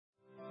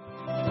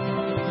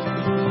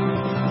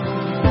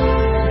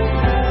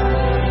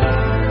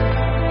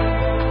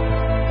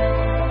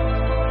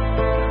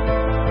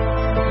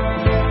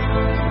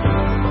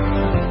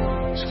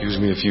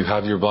If you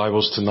have your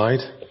Bibles tonight,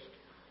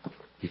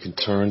 you can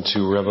turn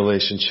to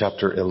Revelation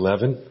chapter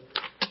 11.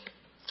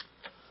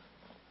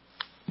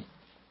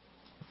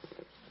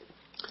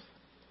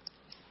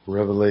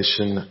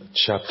 Revelation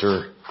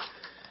chapter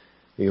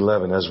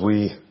 11. As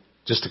we,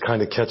 just to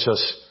kind of catch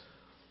us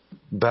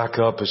back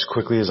up as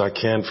quickly as I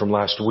can from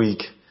last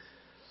week,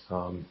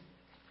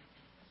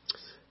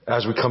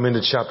 as we come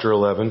into chapter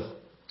 11,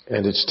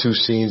 and it's two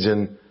scenes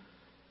in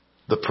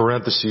the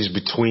parentheses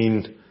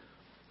between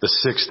the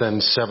sixth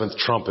and seventh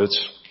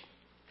trumpets.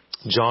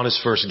 John is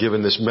first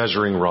given this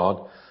measuring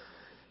rod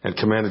and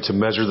commanded to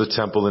measure the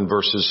temple in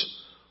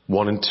verses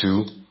 1 and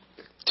 2.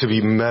 To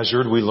be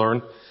measured, we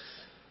learn,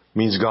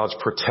 means God's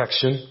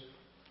protection,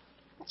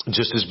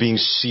 just as being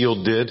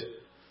sealed did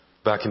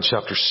back in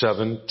chapter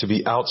 7. To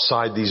be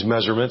outside these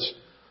measurements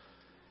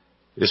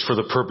is for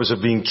the purpose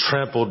of being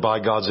trampled by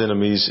God's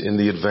enemies in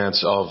the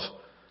advance of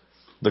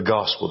the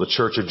gospel. The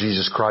Church of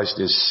Jesus Christ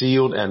is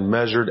sealed and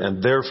measured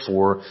and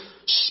therefore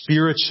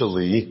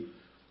spiritually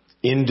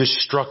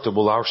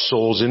indestructible, our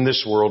souls in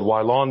this world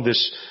while on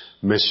this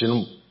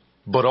mission,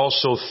 but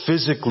also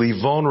physically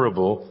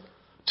vulnerable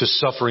to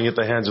suffering at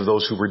the hands of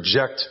those who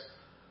reject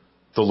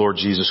the Lord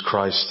Jesus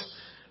Christ.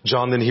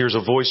 John then hears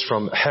a voice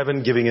from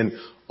heaven giving an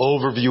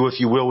overview, if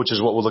you will, which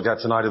is what we'll look at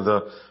tonight, of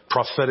the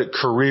prophetic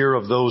career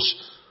of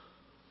those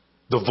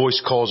the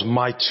voice calls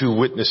my two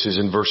witnesses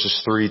in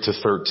verses 3 to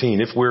 13.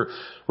 If we're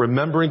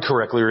remembering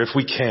correctly, or if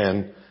we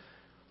can,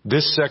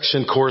 this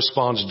section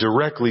corresponds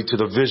directly to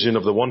the vision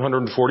of the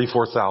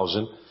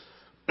 144,000,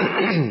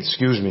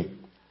 excuse me,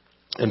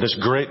 and this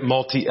great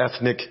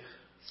multi-ethnic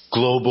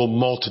global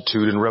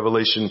multitude in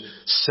Revelation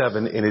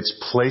 7 in its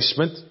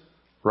placement,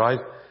 right,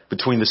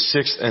 between the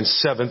sixth and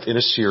seventh in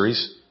a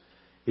series.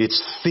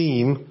 Its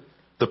theme,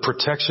 the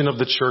protection of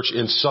the church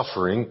in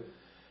suffering,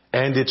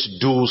 and its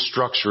dual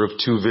structure of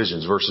two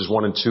visions, verses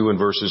 1 and 2 and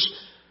verses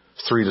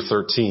 3 to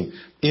 13.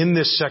 In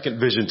this second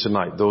vision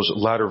tonight, those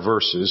latter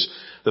verses,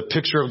 the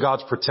picture of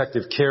God's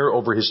protective care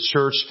over His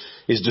church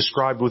is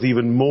described with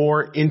even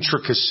more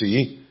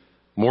intricacy,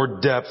 more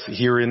depth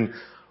here in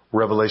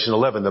Revelation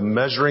 11. The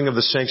measuring of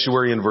the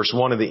sanctuary in verse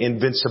 1 and the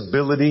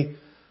invincibility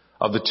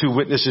of the two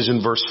witnesses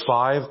in verse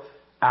 5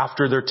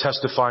 after their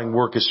testifying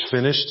work is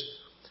finished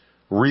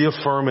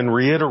reaffirm and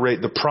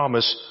reiterate the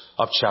promise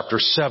of chapter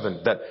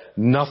 7, that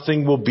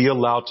nothing will be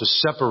allowed to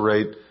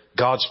separate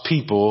God's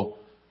people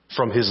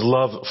from His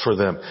love for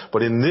them.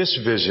 But in this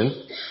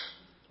vision,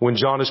 when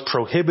John is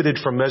prohibited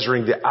from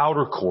measuring the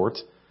outer court,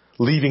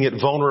 leaving it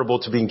vulnerable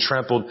to being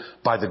trampled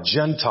by the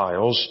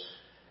Gentiles,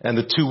 and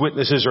the two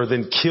witnesses are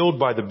then killed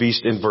by the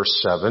beast in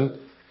verse 7,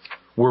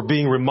 we're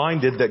being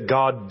reminded that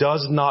God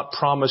does not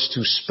promise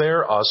to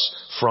spare us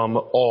from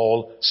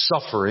all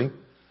suffering,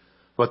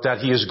 but that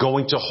He is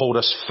going to hold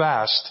us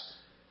fast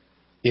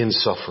in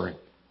suffering.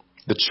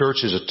 The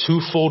church is a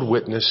twofold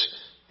witness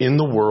in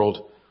the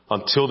world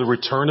until the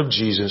return of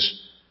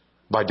Jesus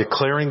by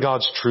declaring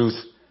God's truth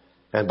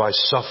and by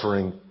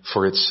suffering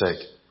for its sake.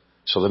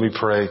 So let me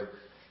pray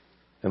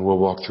and we'll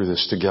walk through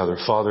this together.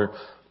 Father,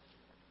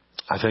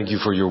 I thank You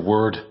for Your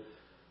word.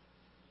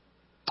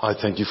 I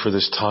thank You for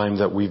this time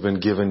that we've been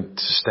given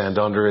to stand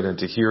under it and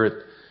to hear it.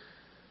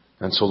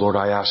 And so, Lord,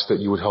 I ask that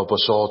You would help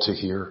us all to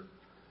hear.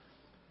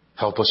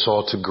 Help us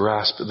all to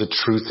grasp the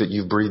truth that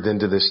You've breathed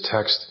into this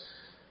text.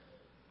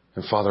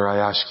 And Father, I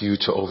ask You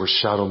to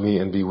overshadow me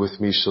and be with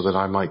me so that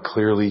I might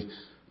clearly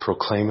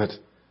proclaim it.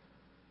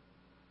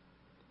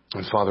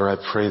 And Father, I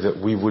pray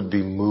that we would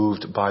be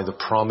moved by the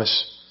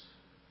promise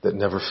that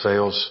never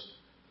fails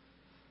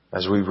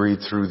as we read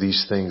through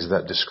these things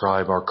that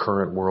describe our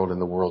current world and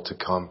the world to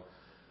come.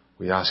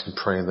 We ask and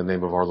pray in the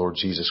name of our Lord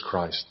Jesus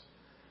Christ.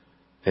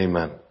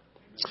 Amen.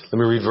 Let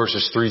me read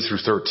verses 3 through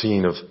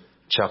 13 of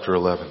chapter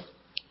 11.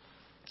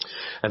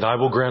 And I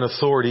will grant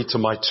authority to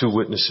my two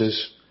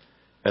witnesses,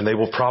 and they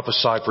will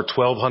prophesy for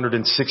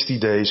 1,260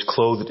 days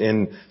clothed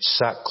in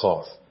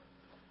sackcloth.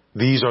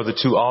 These are the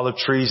two olive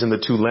trees and the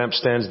two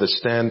lampstands that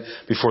stand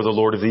before the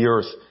Lord of the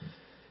earth.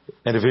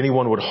 And if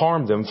anyone would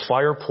harm them,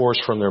 fire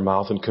pours from their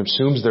mouth and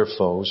consumes their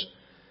foes.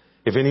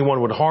 If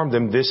anyone would harm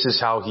them, this is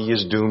how he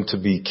is doomed to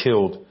be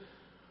killed.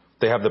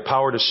 They have the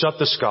power to shut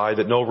the sky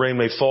that no rain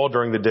may fall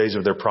during the days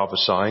of their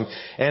prophesying.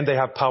 And they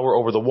have power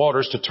over the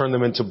waters to turn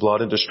them into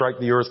blood and to strike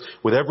the earth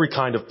with every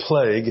kind of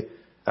plague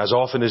as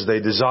often as they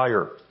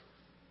desire.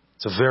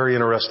 It's a very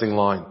interesting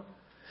line.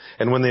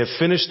 And when they have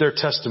finished their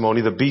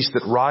testimony, the beast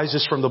that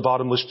rises from the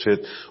bottomless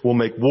pit will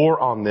make war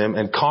on them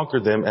and conquer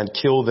them and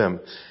kill them.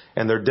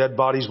 And their dead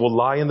bodies will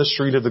lie in the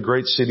street of the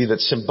great city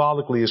that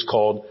symbolically is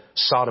called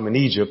Sodom and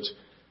Egypt,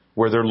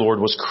 where their Lord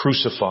was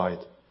crucified.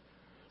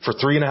 For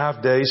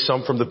 3.5 days,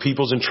 some from the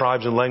peoples and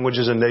tribes and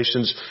languages and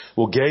nations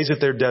will gaze at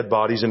their dead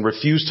bodies and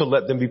refuse to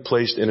let them be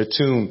placed in a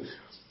tomb.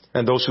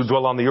 And those who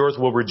dwell on the earth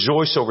will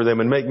rejoice over them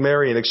and make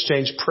merry and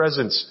exchange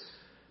presents,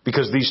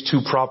 because these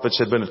two prophets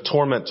had been a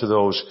torment to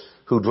those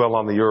who dwell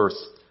on the earth.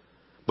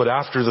 But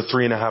after the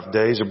 3.5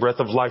 days, a breath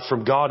of life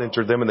from God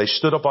entered them, and they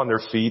stood up on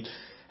their feet,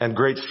 and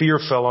great fear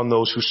fell on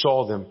those who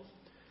saw them.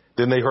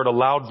 Then they heard a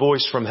loud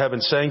voice from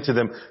heaven saying to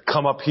them,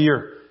 "Come up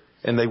here."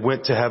 And they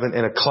went to heaven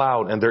in a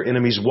cloud, and their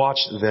enemies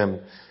watched them.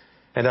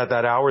 And at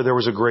that hour there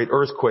was a great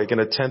earthquake,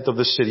 and a tenth of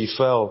the city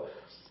fell.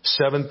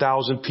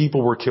 7,000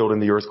 people were killed in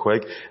the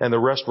earthquake, and the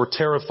rest were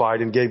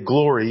terrified and gave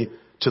glory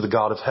to the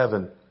God of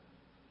heaven.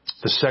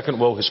 The second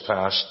woe has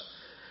passed.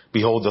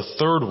 Behold, the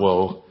third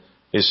woe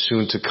is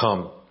soon to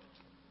come.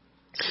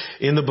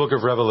 In the book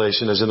of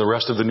Revelation, as in the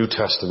rest of the New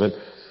Testament,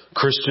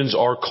 Christians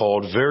are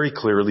called very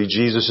clearly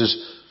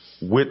Jesus'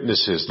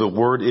 witnesses. The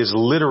word is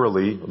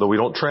literally, though we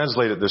don't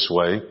translate it this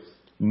way,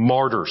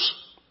 martyrs.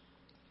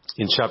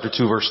 In chapter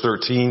 2, verse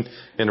 13,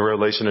 in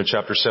Revelation in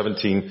chapter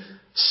 17,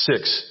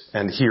 6,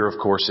 and here, of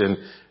course, in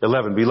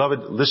 11. Beloved,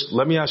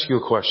 let me ask you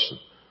a question.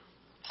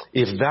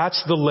 If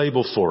that's the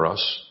label for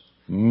us,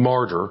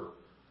 martyr,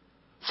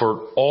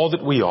 for all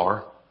that we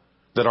are,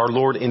 that our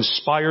Lord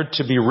inspired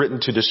to be written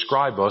to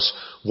describe us,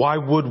 why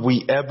would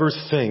we ever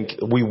think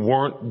we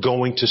weren't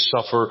going to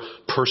suffer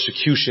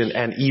persecution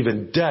and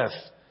even death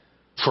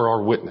for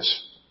our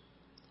witness?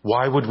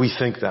 Why would we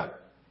think that?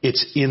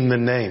 It's in the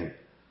name.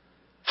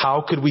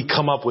 How could we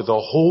come up with a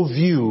whole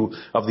view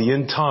of the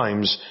end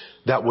times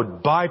that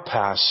would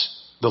bypass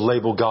the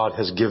label God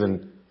has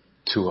given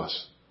to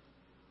us?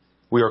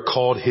 We are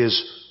called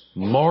His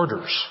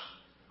martyrs.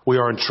 We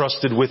are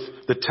entrusted with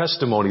the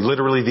testimony,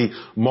 literally the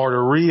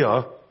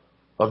martyria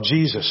of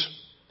Jesus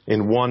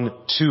in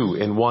 1:2,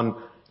 in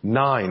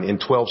 1:9, in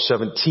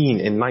 12:17,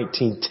 in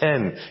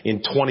 19:10,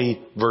 in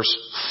 20 verse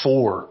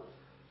 4.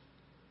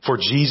 For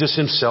Jesus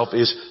Himself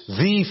is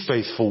the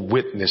faithful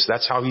witness.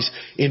 That's how He's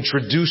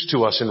introduced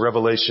to us in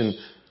Revelation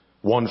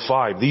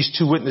 1:5. These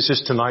two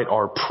witnesses tonight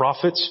are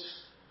prophets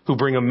who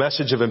bring a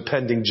message of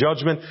impending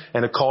judgment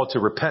and a call to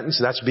repentance.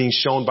 That's being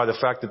shown by the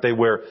fact that they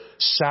wear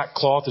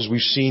sackcloth, as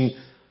we've seen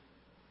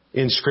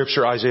in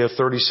Scripture, Isaiah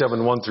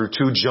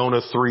 37:1-2, Jonah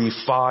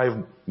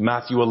 3:5,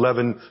 Matthew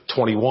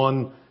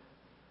 11:21.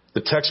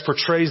 The text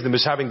portrays them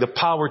as having the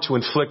power to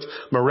inflict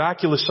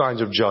miraculous signs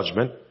of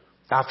judgment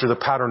after the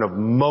pattern of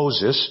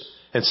Moses.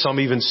 And some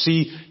even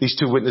see these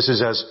two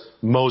witnesses as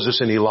Moses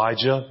and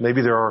Elijah.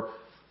 Maybe there are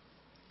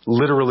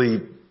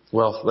literally,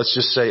 well, let's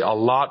just say a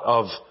lot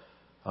of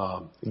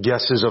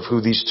guesses of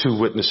who these two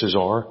witnesses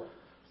are.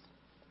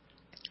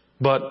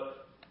 But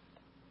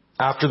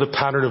after the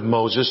pattern of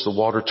Moses, the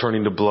water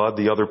turning to blood,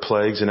 the other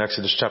plagues in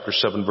Exodus chapter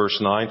 7 verse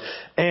 9,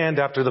 and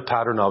after the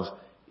pattern of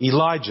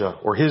Elijah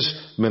or his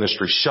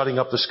ministry, shutting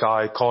up the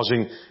sky,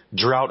 causing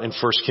drought in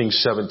 1 Kings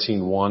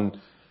 17:1,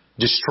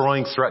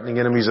 destroying threatening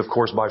enemies, of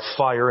course, by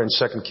fire in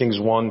 2 Kings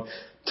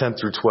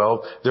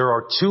 1:10-12. There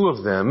are two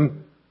of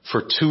them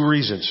for two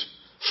reasons.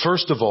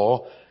 First of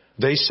all,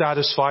 they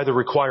satisfy the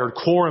required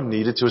quorum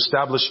needed to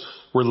establish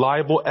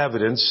reliable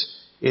evidence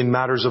in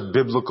matters of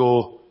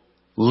biblical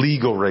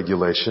legal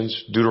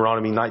regulations.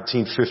 Deuteronomy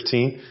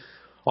 19:15,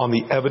 on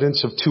the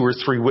evidence of 2 or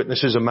 3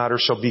 witnesses, a matter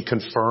shall be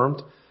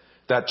confirmed.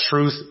 That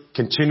truth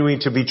continuing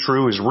to be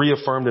true is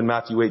reaffirmed in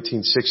Matthew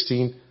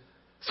 18:16,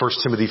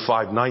 1 Timothy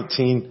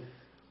 5:19.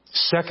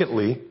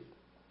 Secondly,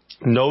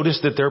 notice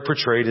that they're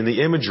portrayed in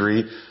the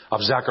imagery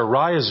of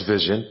Zechariah's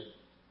vision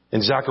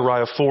in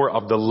Zechariah 4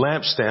 of the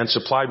lampstand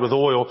supplied with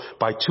oil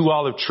by 2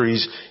 olive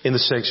trees in the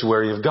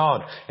sanctuary of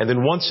God. And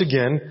then once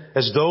again,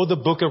 as though the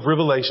book of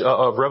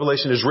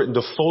Revelation is written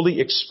to fully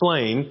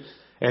explain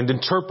and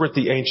interpret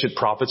the ancient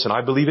prophets, and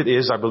I believe it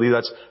is, I believe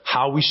that's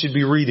how we should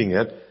be reading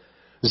it,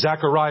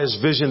 Zechariah's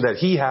vision that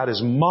he had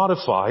is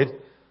modified.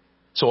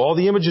 So all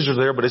the images are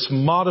there, but it's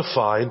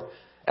modified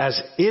as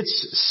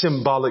its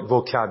symbolic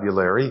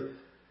vocabulary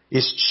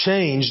is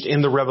changed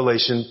in the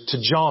revelation to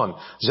John.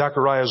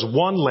 Zechariah's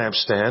 1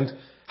 lampstand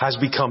has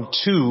become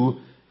 2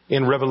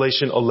 in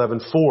Revelation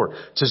 11:4.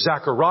 To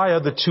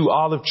Zechariah, the 2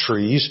 olive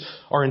trees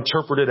are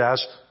interpreted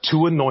as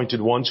 2 anointed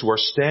ones who are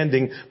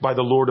standing by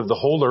the Lord of the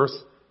whole earth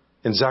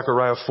in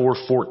Zechariah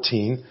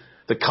 4:14.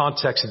 The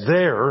context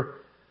there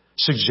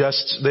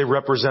suggests they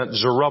represent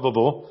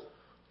Zerubbabel,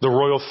 the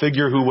royal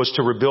figure who was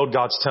to rebuild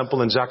God's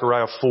temple in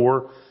Zechariah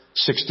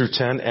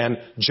 4:6-10, and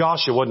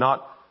Joshua,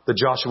 not the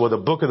Joshua the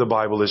book of the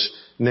Bible is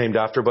named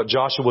after, but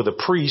Joshua the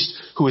priest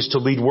who is to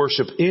lead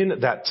worship in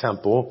that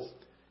temple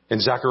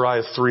in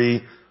Zechariah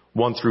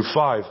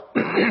 3:1-5.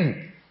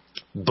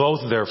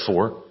 Both,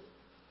 therefore,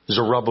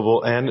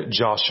 Zerubbabel and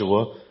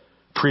Joshua,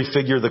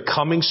 prefigure the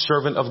coming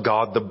servant of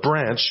God, the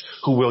branch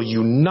who will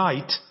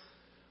unite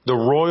the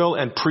royal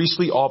and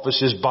priestly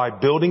offices by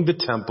building the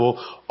temple,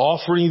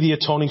 offering the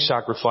atoning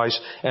sacrifice,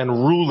 and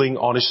ruling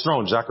on his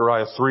throne.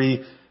 Zechariah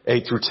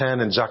 3:8-10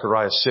 and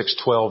Zechariah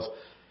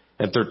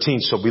 6:12-13.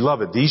 So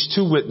beloved, these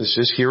 2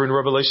 witnesses here in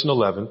Revelation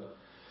 11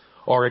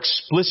 are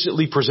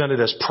explicitly presented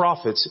as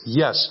prophets,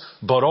 yes,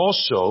 but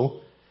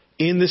also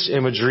in this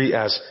imagery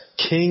as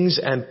kings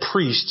and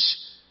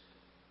priests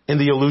in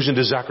the allusion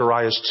to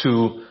Zechariah's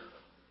 2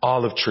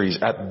 olive trees.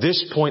 At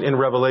this point in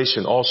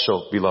Revelation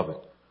also, beloved,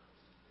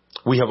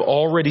 we have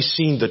already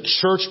seen the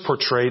church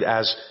portrayed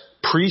as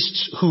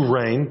priests who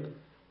reign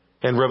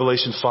in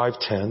Revelation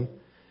 5:10.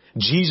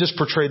 Jesus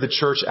portrayed the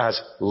church as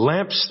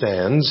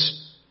lampstands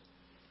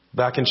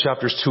back in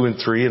chapters 2 and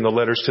 3 in the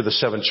letters to the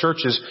 7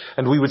 churches.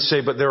 And we would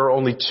say, but there are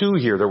only 2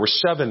 here. There were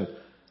 7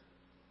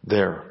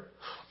 there.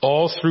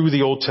 All through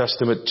the Old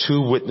Testament,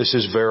 two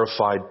witnesses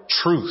verified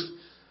truth.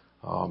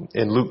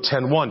 In Luke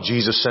 10:1,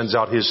 Jesus sends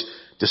out his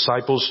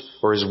disciples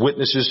or his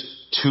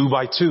witnesses 2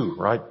 by 2,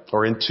 right?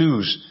 Or in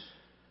twos.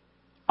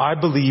 I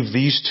believe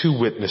these two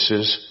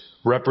witnesses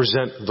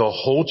represent the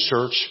whole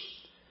church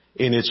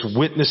in its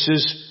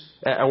witnesses,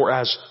 or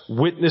as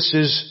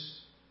witnesses.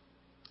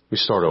 We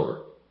start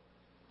over.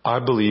 I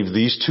believe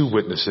these two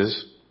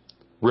witnesses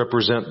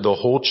represent the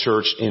whole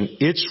church in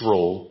its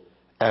role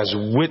as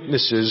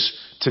witnesses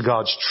to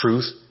God's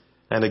truth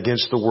and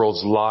against the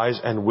world's lies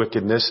and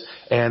wickedness,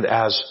 and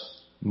as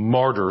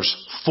martyrs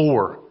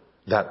for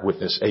that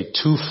witness, a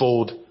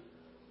twofold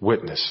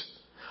witness.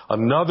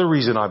 Another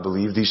reason I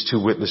believe these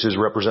two witnesses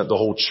represent the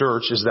whole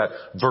church is that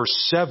verse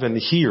 7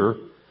 here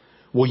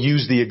will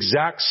use the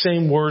exact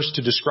same words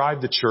to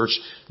describe the church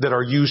that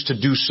are used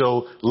to do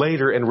so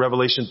later in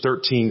Revelation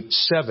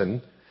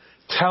 13:7,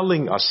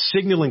 telling us,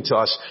 signaling to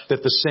us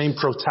that the same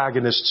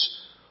protagonists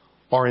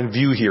are in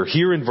view here.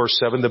 Here in verse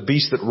 7, the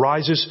beast that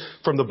rises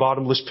from the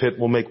bottomless pit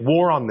will make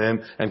war on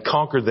them and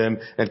conquer them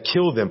and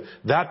kill them.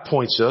 That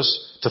points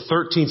us to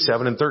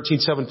 13:7, and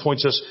 13:7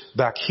 points us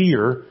back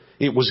here.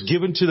 It was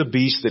given to the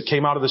beast that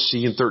came out of the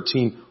sea in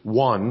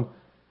 13:1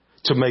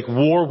 to make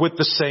war with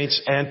the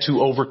saints and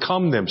to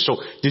overcome them.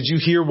 So did you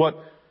hear what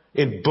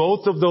in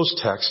both of those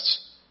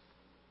texts,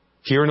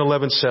 here in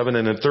 11:7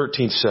 and in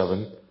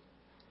 13:7,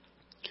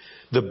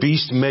 the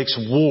beast makes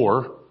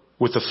war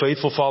with the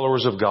faithful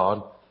followers of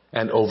God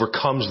and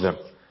overcomes them.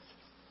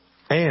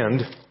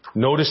 And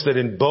notice that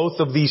in both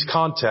of these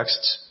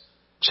contexts,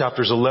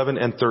 chapters 11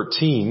 and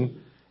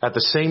 13, at the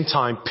same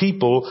time,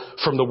 people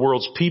from the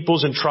world's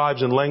peoples and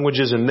tribes and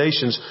languages and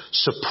nations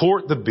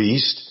support the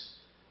beast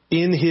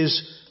in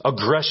his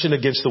aggression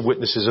against the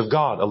witnesses of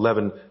God.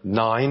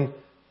 11:9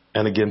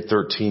 and again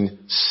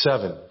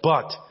 13:7.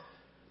 But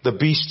the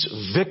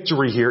beast's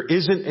victory here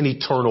isn't an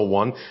eternal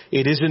one.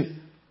 It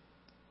isn't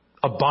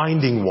a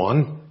binding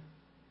one,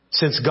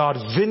 since God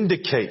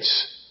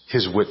vindicates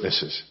his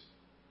witnesses.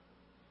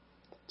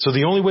 So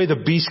the only way the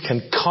beast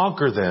can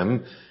conquer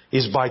them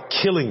is by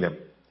killing them,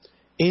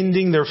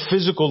 ending their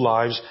physical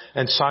lives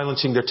and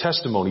silencing their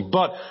testimony.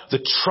 But the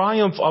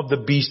triumph of the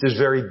beast is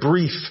very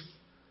brief.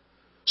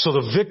 So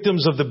the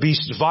victims of the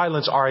beast's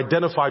violence are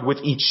identified with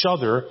each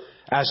other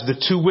as the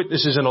two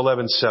witnesses in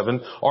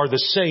 11:7 are the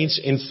saints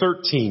in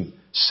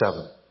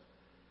 13:7.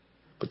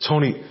 But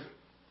Tony,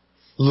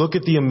 look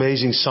at the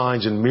amazing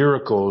signs and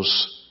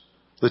miracles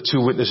the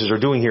two witnesses are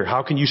doing here.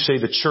 How can you say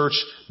the church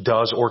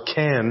does or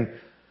can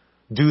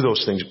do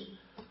those things?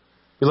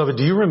 Beloved,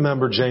 do you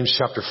remember James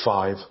chapter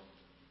 5,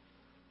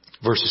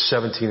 verses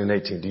 17 and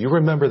 18? Do you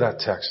remember that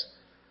text?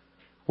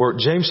 Where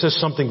James says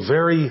something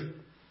very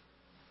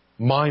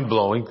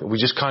mind-blowing that we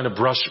just kind of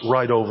brush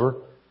right over.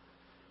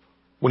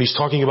 When he's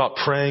talking about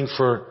praying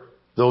for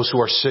those who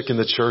are sick in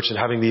the church and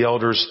having the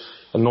elders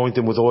anoint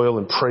them with oil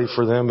and pray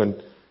for them.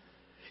 And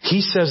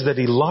he says that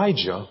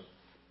Elijah,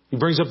 he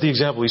brings up the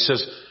example, he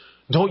says,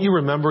 don't you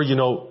remember,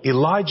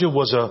 Elijah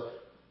was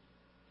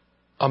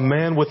a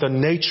man with a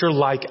nature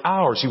like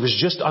ours. He was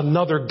just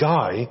another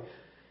guy,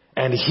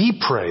 and he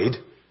prayed,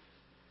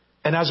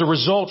 and as a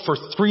result, for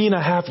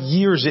 3.5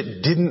 years,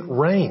 it didn't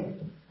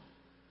rain.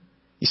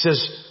 He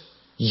says,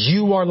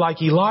 you are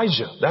like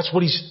Elijah. That's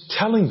what he's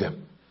telling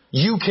them.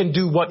 You can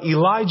do what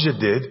Elijah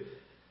did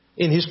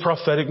in his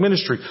prophetic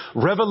ministry.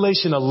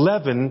 Revelation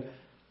 11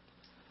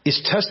 is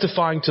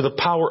testifying to the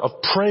power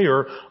of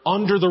prayer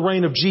under the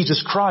reign of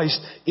Jesus Christ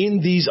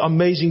in these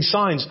amazing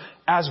signs,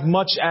 as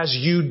much as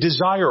you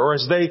desire or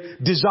as they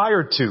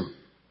desire to.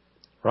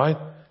 Right?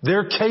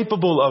 They're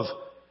capable of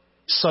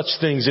such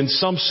things in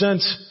some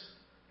sense.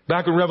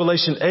 Back in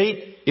Revelation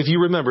 8, if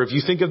you remember, if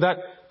you think of that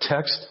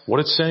text,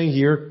 what it's saying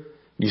here,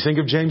 you think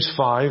of James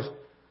 5.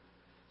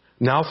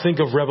 Now think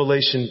of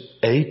Revelation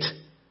 8,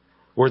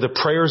 where the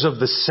prayers of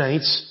the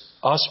saints,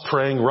 us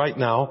praying right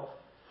now,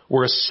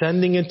 we're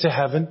ascending into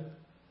heaven.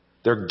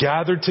 They're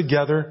gathered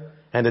together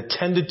and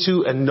attended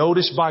to and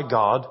noticed by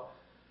God.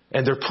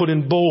 And they're put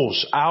in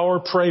bowls, our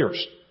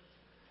prayers.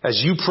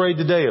 As you prayed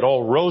today, it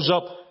all rose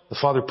up. The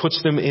Father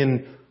puts them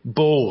in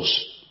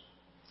bowls.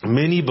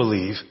 Many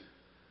believe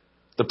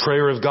the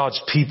prayer of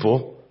God's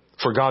people,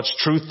 for God's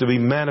truth to be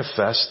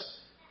manifest,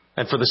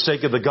 and for the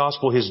sake of the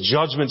gospel, his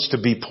judgments to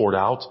be poured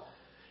out,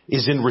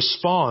 is in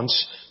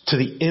response to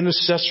the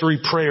intercessory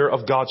prayer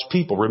of God's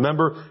people.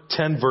 Remember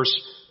 10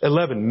 verse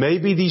 11.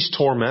 Maybe these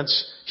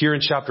torments here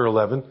in chapter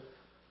 11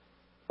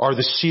 are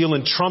the seal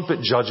and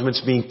trumpet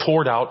judgments being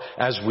poured out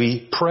as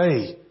we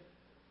pray.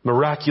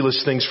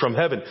 Miraculous things from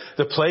heaven.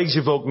 The plagues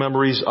evoke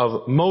memories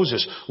of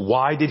Moses.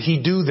 Why did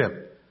he do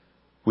them?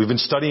 We've been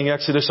studying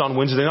Exodus on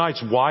Wednesday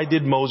nights. Why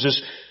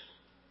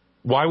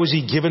was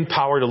he given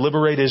power to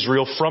liberate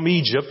Israel from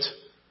Egypt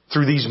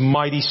through these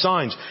mighty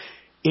signs?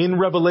 In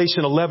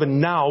Revelation 11,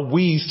 now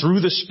we,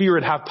 through the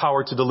Spirit, have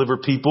power to deliver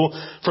people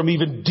from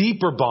even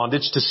deeper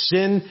bondage to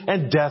sin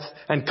and death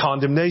and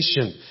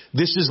condemnation.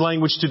 This is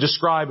language to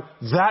describe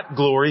that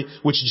glory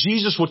which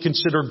Jesus would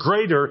consider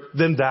greater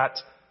than that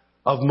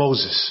of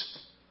Moses.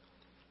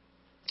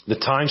 The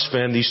time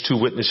span these two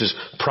witnesses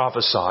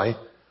prophesy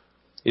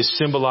is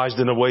symbolized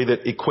in a way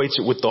that equates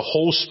it with the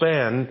whole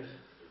span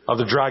of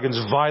the dragon's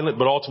violent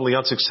but ultimately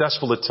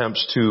unsuccessful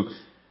attempts to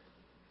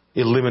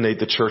eliminate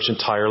the church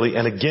entirely.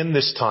 And again,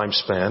 this time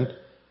span,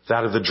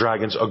 that of the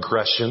dragon's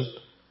aggression,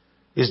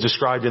 is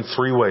described in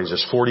three ways: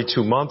 as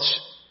 42 months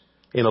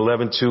in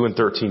 11:2 and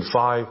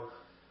 13:5,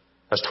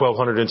 as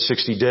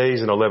 1260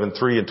 days in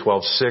 11:3 and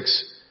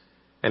 12:6,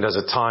 and as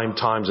a time,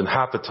 times, and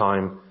half a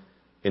time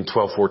in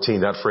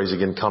 12:14. That phrase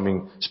again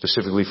coming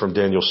specifically from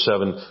Daniel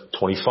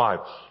 7:25.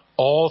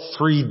 All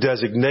three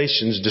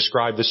designations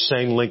describe the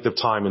same length of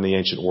time in the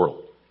ancient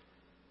world.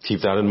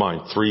 Keep that in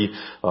mind.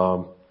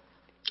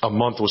 A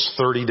month was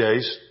 30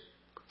 days.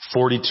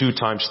 42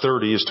 times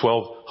 30 is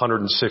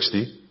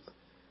 1260.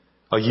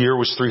 A year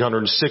was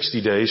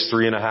 360 days.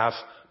 3.5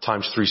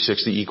 times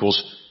 360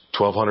 equals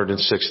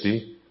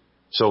 1260.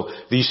 So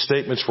these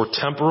statements were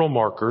temporal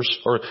markers,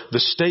 or the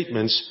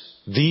statements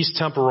these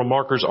temporal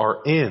markers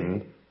are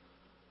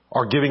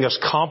giving us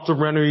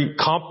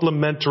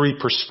complementary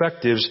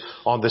perspectives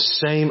on the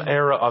same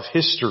era of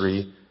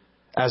history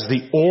as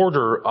the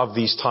order of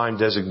these time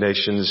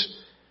designations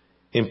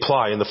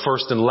imply. In the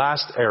first and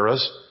last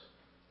eras,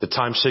 the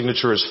time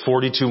signature is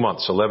 42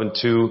 months,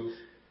 11:2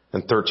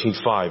 and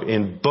 13:5.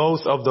 In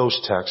both of those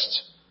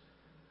texts,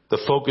 the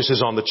focus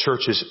is on the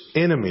church's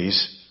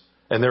enemies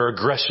and their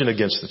aggression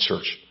against the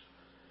church.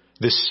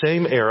 This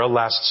same era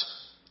lasts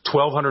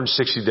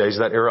 1260 days,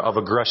 that era of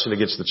aggression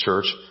against the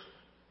church,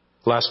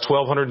 lasts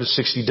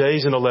 1260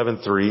 days in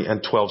 11:3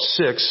 and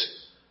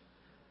 12:6,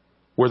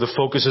 where the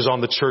focus is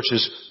on the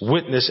church's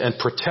witness and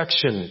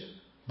protection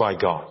by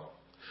God.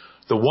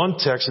 The one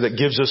text that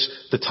gives us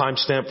the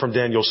timestamp from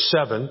Daniel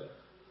 7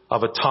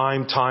 of a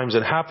time, times,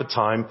 and half a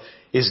time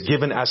is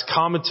given as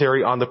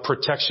commentary on the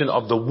protection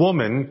of the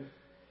woman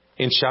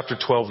in chapter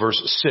 12,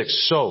 verse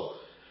 6. So,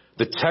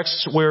 the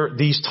texts where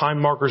these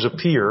time markers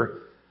appear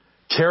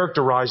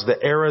characterize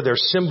the era they're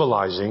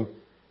symbolizing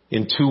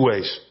in two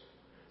ways.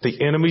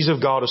 The enemies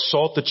of God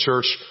assault the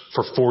church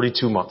for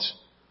 42 months.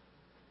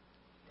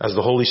 As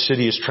the holy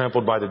city is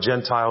trampled by the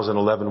Gentiles in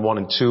 11:1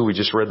 and 2, we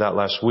just read that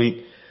last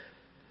week.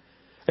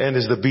 And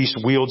as the beast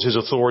wields his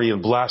authority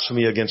in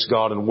blasphemy against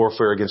God and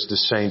warfare against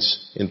his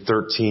saints in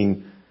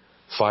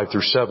 13:5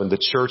 through 7. The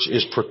church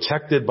is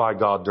protected by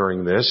God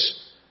during this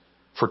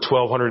for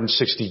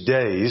 1260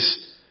 days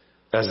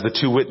as the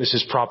two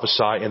witnesses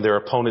prophesy and their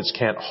opponents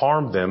can't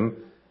harm them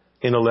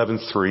in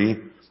 11:3.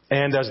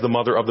 And as the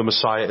mother of the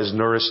Messiah is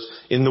nourished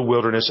in the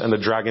wilderness and the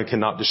dragon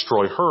cannot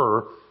destroy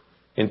her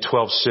in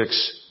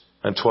 12:6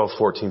 and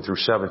 12:14 through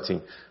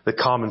 17. The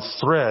common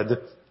thread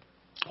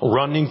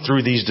running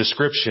through these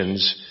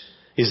descriptions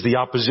is the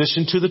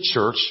opposition to the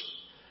church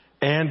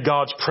and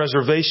God's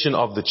preservation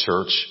of the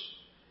church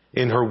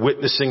in her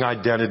witnessing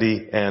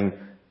identity and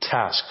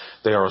task.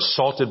 They are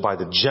assaulted by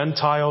the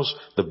Gentiles,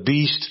 the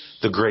beast,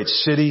 the great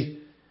city,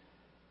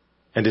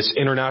 and its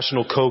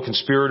international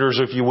co-conspirators,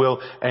 if you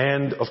will,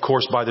 and of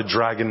course by the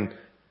dragon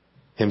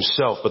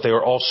himself. But they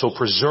are also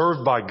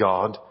preserved by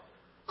God,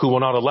 who will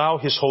not allow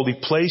his holy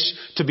place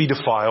to be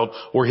defiled,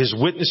 or his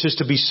witnesses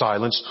to be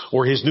silenced,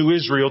 or his new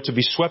Israel to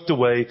be swept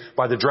away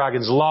by the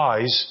dragon's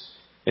lies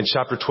in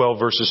chapter 12,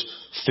 verses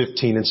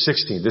 15 and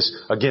 16.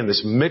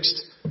 This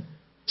mixed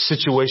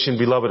situation,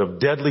 beloved, of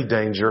deadly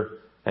danger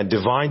and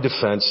divine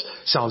defense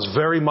sounds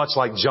very much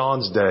like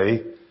John's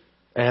day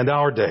and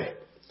our day.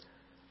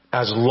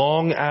 As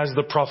long as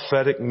the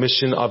prophetic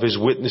mission of his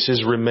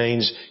witnesses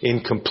remains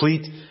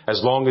incomplete,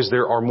 as long as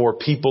there are more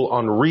people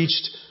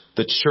unreached,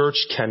 the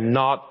church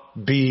cannot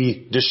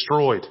be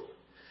destroyed.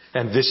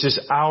 And this is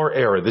our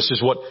era. This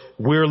is what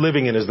we're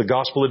living in as the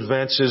gospel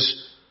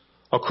advances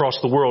across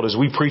the world. As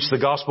we preach the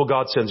gospel,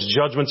 God sends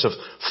judgments of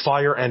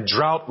fire and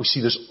drought. We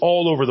see this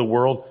all over the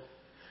world.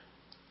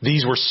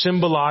 These were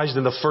symbolized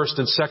in the first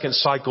and second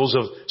cycles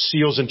of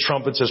seals and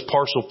trumpets as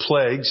partial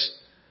plagues.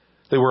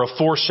 They were a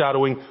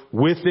foreshadowing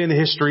within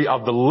history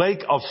of the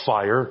lake of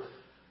fire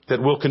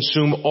that will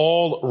consume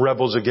all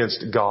rebels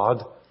against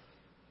God.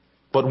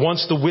 But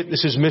once the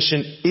witness's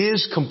mission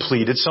is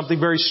completed, something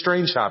very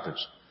strange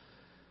happens.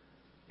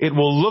 It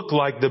will look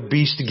like the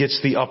beast gets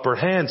the upper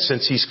hand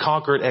since he's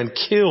conquered and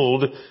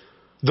killed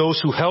those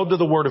who held to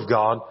the word of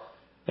God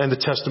and the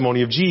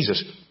testimony of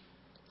Jesus.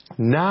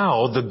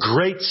 Now the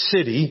great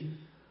city,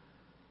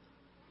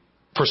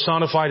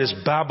 personified as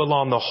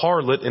Babylon the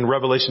harlot in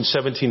Revelation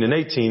 17 and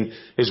 18,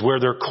 is where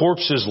their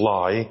corpses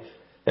lie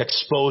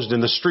exposed in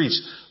the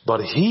streets.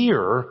 But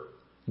here,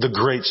 the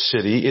great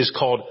city is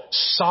called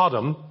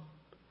Sodom,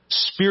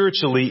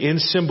 spiritually in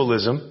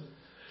symbolism,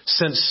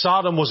 since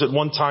Sodom was at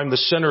one time the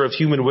center of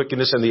human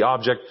wickedness and the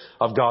object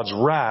of God's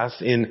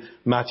wrath in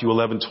Matthew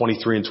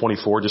 11:23 and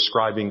 24,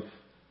 describing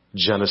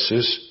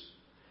Genesis.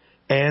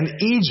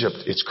 And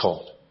Egypt, it's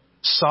called.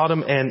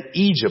 Sodom and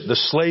Egypt, the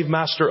slave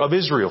master of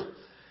Israel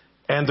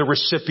and the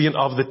recipient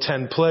of the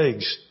 10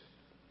 plagues.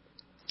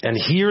 And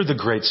here the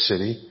great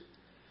city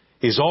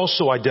is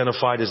also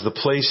identified as the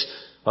place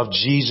of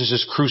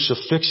Jesus'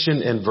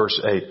 crucifixion in verse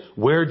 8.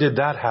 Where did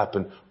that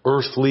happen?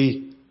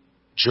 Earthly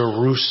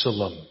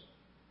Jerusalem.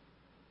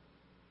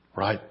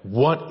 Right?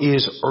 What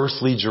is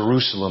earthly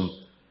Jerusalem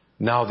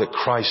now that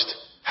Christ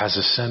has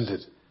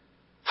ascended?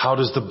 How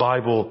does the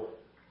Bible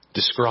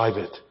describe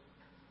it?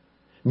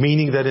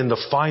 Meaning that in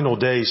the final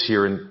days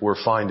here, and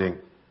we're finding,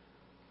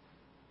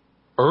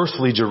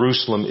 earthly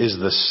Jerusalem is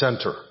the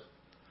center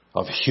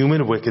of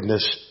human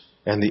wickedness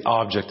and the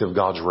object of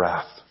God's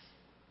wrath.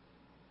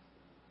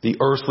 The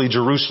earthly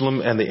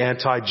Jerusalem and the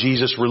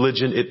anti-Jesus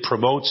religion it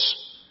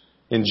promotes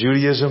in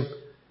Judaism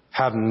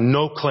have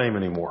no claim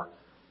anymore.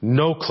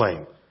 No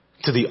claim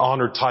to the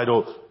honored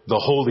title, the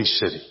holy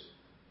city.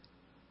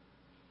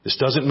 This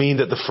doesn't mean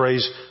that the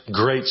phrase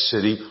great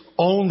city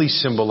only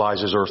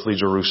symbolizes earthly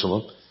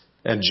Jerusalem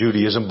and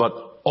Judaism, but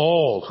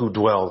all who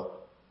dwell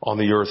on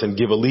the earth and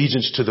give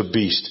allegiance to the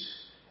beast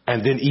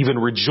and then even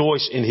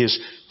rejoice in his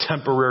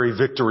temporary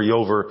victory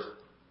over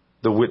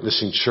the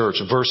witnessing church.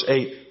 Verse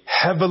 8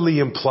 heavily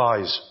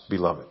implies,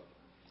 beloved,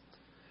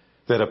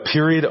 that a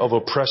period of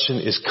oppression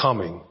is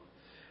coming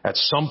at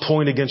some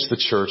point against the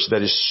church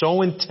that is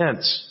so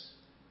intense,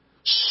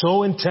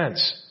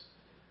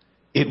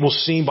 it will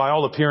seem by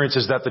all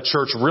appearances that the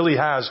church really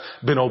has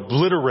been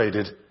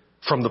obliterated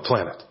from the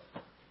planet.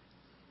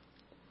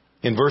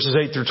 In verses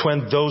 8 through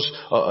 10,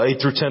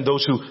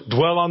 those who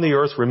dwell on the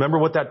earth, remember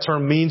what that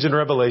term means in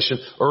Revelation,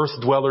 earth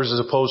dwellers as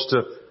opposed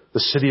to the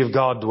city of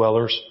God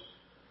dwellers.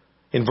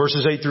 In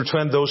verses 8 through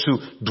 10, those who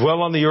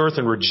dwell on the earth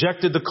and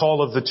rejected the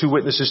call of the two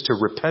witnesses to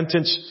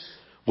repentance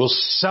will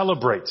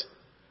celebrate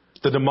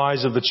the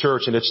demise of the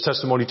church and its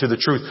testimony to the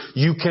truth.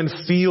 You can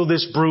feel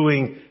this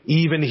brewing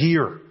even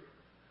here.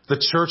 The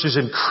church is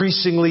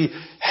increasingly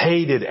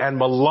hated and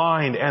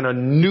maligned and a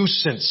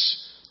nuisance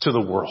to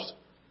the world.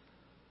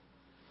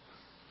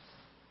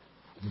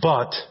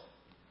 But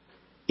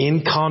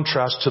in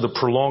contrast to the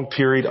prolonged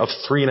period of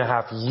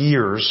 3.5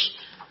 years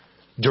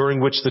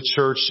during which the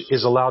church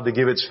is allowed to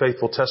give its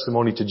faithful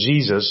testimony to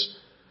Jesus,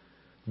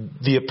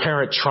 the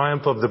apparent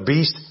triumph of the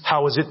beast,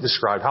 how is it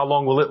described? How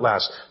long will it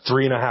last?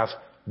 3.5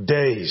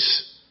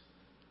 days.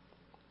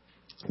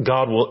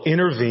 God will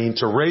intervene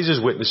to raise his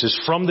witnesses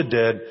from the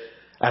dead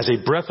as a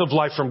breath of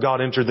life from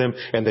God entered them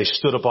and they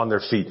stood up on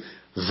their feet.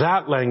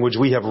 That language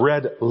we have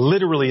read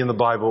literally in the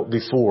Bible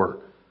before.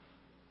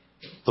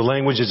 The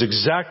language is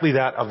exactly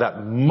that of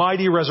that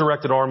mighty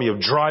resurrected army of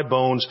dry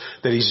bones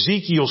that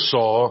Ezekiel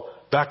saw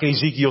back in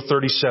Ezekiel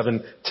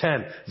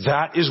 37:10.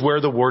 That is where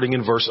the wording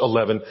in verse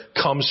 11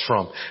 comes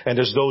from. And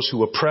as those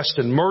who oppressed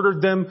and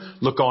murdered them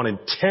look on in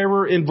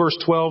terror in verse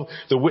 12,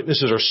 the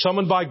witnesses are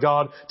summoned by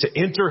God to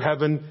enter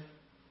heaven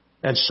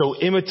and so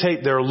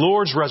imitate their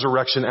Lord's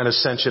resurrection and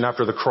ascension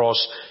after the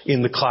cross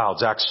in the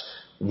clouds. Acts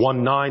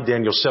 1:9,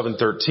 Daniel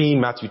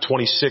 7:13, Matthew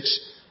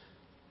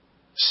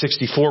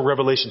 26:64,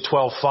 Revelation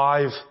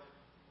 12:5.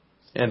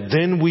 And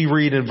then we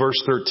read in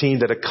verse 13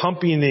 that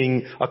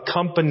accompanying, I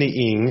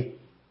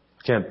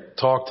can't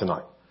talk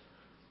tonight,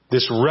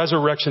 this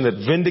resurrection that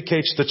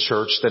vindicates the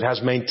church, that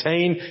has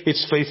maintained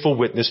its faithful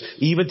witness,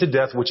 even to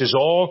death, which is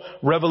all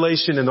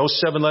Revelation in those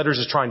 7 letters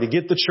is trying to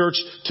get the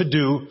church to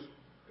do.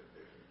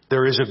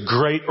 There is a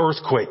great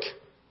earthquake.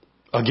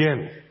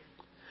 Again,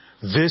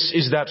 this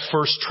is that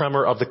first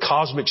tremor of the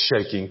cosmic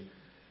shaking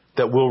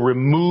that will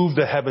remove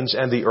the heavens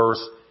and the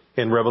earth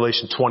in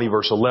Revelation 20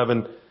 verse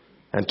 11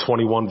 and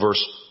 21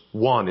 verse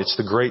 1. It's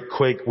the great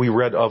quake we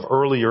read of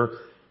earlier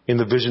in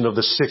the vision of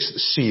the 6th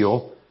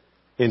seal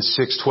in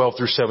 6:12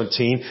 through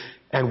 17.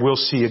 And we'll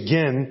see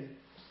again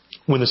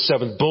when the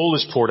 7th bowl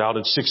is poured out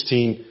in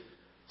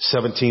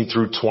 16:17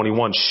 through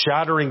 21,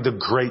 shattering the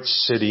great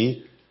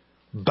city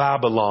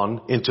Babylon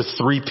into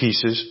 3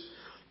 pieces,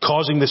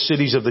 causing the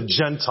cities of the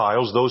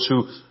Gentiles, those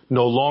who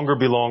no longer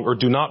belong or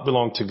do not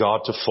belong to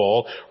God, to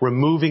fall,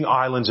 removing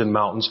islands and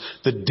mountains.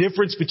 The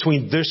difference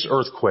between this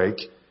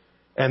earthquake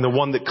and the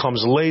one that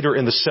comes later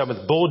in the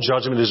 7th bowl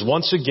judgment is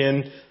once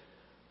again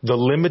the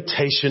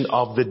limitation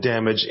of the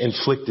damage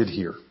inflicted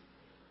here.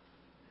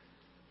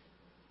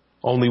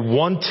 Only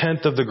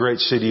 1/10 of the great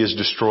city is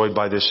destroyed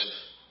by this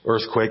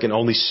earthquake and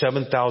only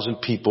 7,000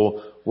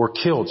 people were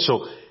killed.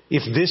 So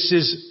if this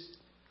is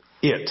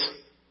it,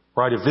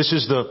 right? If this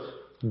is the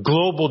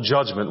global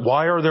judgment,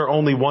 why are there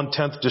only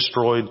 1/10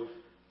 destroyed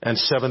and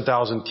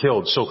 7,000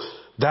 killed? So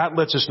that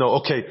lets us know,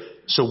 okay,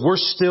 so we're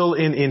still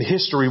in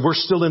history, we're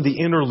still in the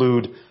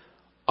interlude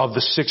of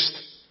the 6th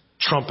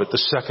trumpet, the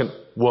 2nd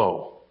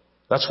woe.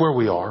 That's where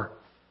we are.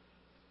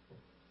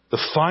 The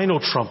final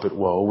trumpet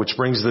woe, which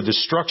brings the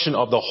destruction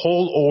of the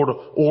whole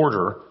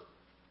order,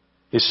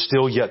 is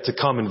still yet to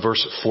come in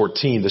verse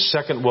 14. The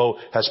 2nd woe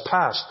has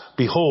passed.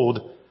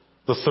 Behold,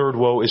 the 3rd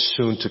woe is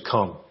soon to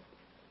come.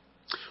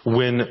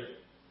 When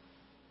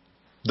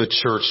the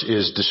church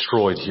is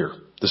destroyed here.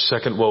 The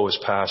 2nd woe is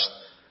past.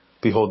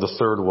 Behold, the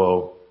 3rd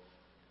woe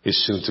is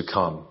soon to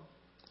come.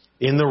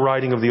 In the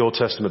writing of the Old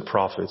Testament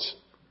prophets,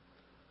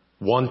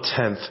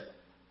 1/10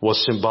 was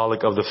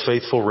symbolic of the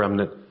faithful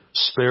remnant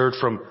spared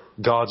from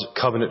God's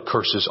covenant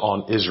curses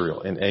on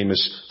Israel. In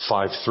Amos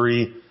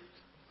 5:3,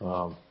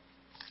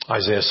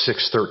 Isaiah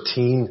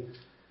 6:13,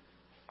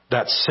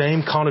 that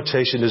same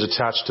connotation is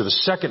attached to the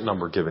 2nd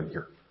number given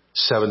here,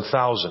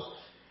 7,000.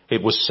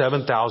 It was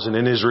 7,000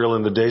 in Israel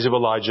in the days of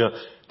Elijah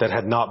that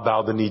had not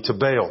bowed the knee to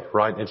Baal,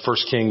 right? In 1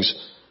 Kings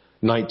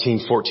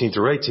 19:14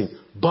 through 18.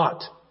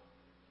 But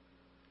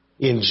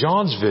in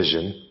John's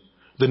vision,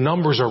 the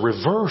numbers are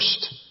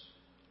reversed,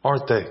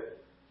 aren't they?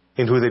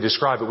 In who they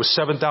describe. It was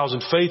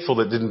 7,000 faithful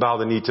that didn't bow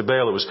the knee to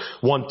Baal. It was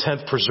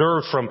 1/10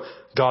 preserved from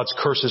God's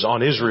curses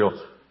on Israel.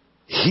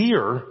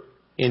 Here,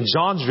 in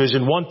John's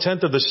vision,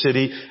 1/10 of the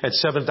city and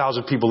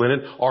 7,000 people in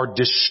it are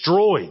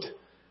destroyed.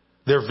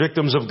 They're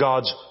victims of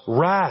God's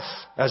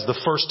wrath as the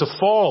first to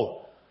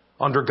fall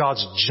under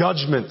God's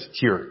judgment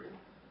here.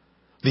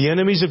 The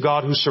enemies of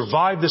God who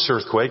survived this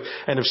earthquake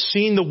and have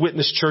seen the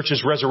witness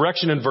church's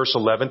resurrection in verse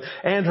 11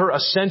 and her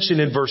ascension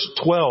in verse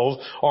 12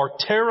 are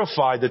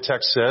terrified, the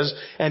text says,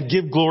 and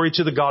give glory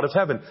to the God of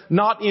heaven.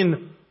 Not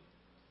in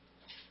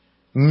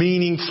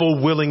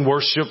meaningful, willing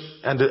worship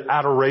and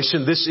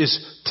adoration. This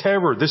is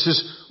terror. This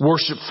is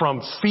worship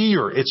from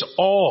fear. It's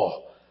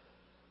awe.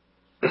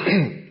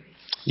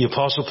 The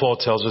Apostle Paul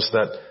tells us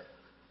that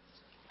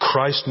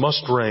Christ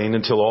must reign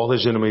until all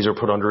his enemies are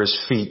put under his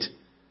feet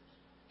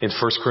in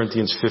 1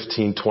 Corinthians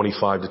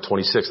 15:25 to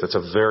 26. That's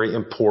a very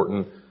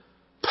important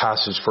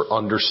passage for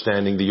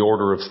understanding the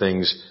order of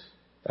things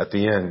at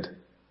the end.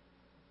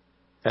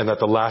 And that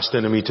the last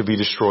enemy to be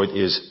destroyed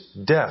is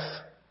death.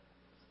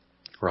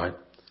 Right?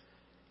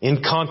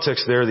 In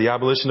context there, the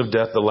abolition of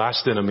death, the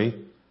last enemy,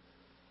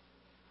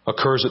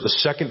 occurs at the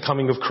second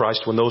coming of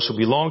Christ when those who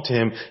belong to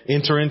him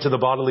enter into the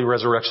bodily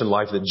resurrection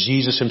life that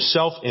Jesus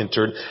himself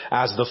entered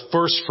as the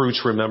first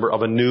fruits, remember,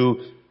 of a new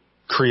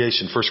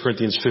creation. 1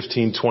 Corinthians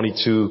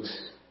 15:22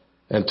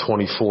 and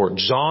 24.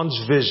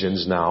 John's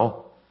visions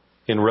now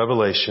in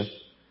Revelation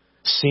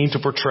seem to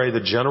portray the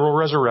general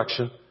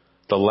resurrection,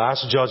 the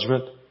last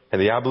judgment,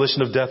 and the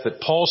abolition of death that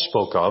Paul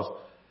spoke of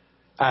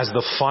as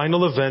the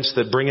final events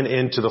that bring an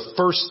end to the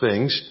first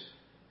things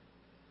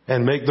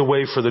and make the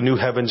way for the new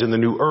heavens and the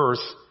new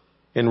earth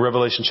in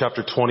Revelation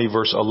chapter 20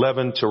 verse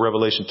 11 to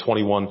Revelation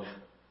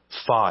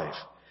 21:5.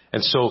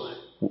 And so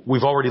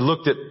we've already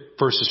looked at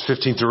verses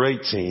 15 through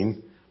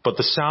 18, but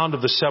the sound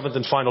of the seventh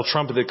and final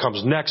trumpet that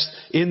comes next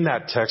in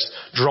that text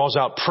draws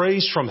out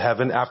praise from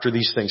heaven after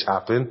these things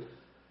happen,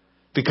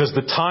 because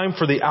the time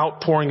for the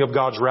outpouring of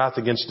God's wrath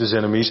against his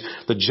enemies,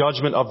 the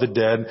judgment of the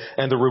dead,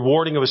 and the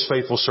rewarding of his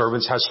faithful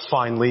servants has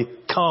finally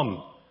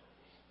come.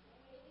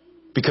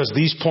 Because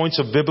these points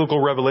of biblical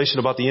revelation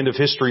about the end of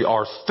history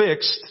are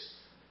fixed,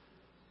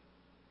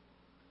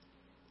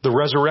 the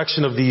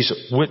resurrection of these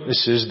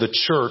witnesses, the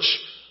church,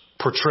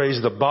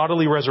 portrays the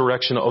bodily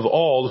resurrection of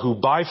all who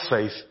by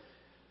faith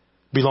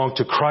belong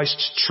to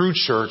Christ's true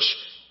church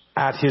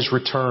at his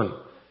return,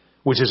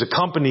 which is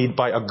accompanied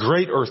by a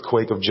great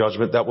earthquake of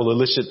judgment that will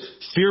elicit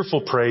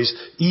fearful praise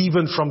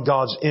even from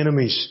God's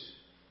enemies,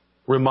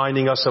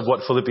 reminding us of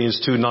what Philippians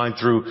 2:9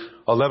 through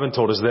 11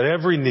 told us, that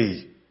every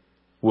knee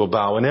will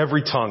bow and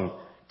every tongue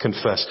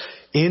confess.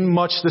 In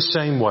much the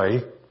same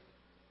way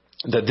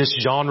that this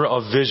genre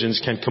of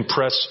visions can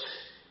compress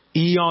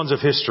eons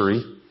of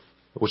history,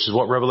 which is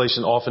what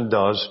Revelation often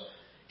does,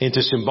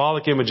 into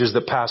symbolic images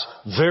that pass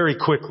very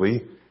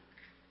quickly.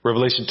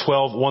 Revelation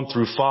 12:1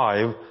 through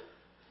 5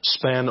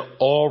 span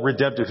all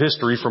redemptive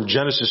history from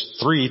Genesis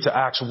 3 to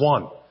Acts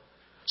 1.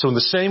 So in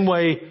the same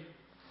way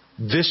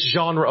this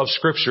genre of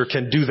scripture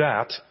can do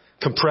that,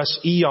 compress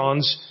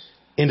eons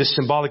into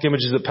symbolic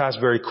images that pass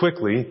very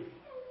quickly,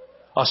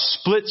 a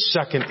split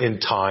second in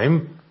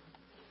time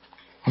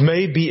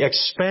may be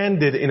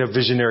expanded in a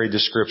visionary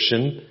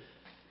description,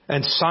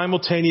 and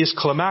simultaneous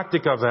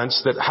climactic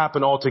events that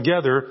happen all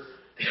together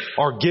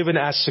are given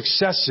as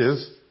successive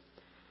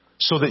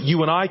so that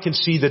you and I can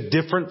see the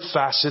different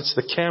facets,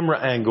 the camera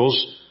angles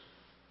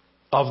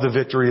of the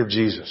victory of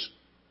Jesus.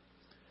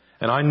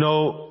 And I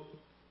know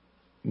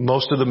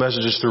most of the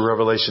messages through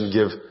Revelation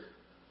give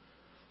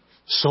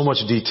so much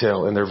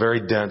detail and they're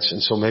very dense,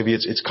 and so maybe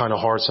it's kind of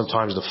hard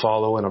sometimes to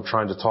follow, and I'm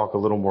trying to talk a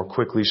little more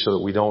quickly so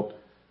that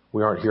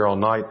we aren't here all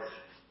night.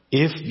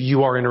 If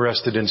you are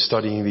interested in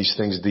studying these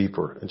things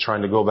deeper and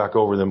trying to go back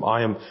over them,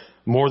 I am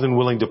more than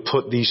willing to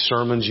put these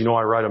sermons,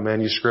 I write a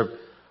manuscript,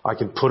 I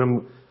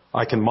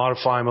can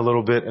modify them a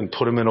little bit and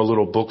put them in a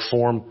little book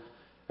form,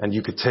 and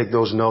you could take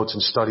those notes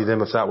and study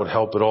them if that would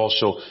help at all.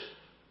 So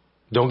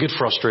don't get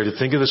frustrated.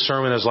 Think of the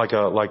sermon as like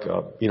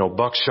a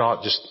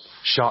buckshot, just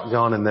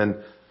shotgun, and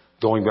then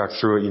going back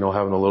through it,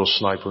 having a little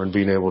sniper and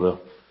being able to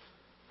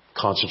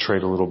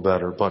concentrate a little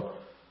better. But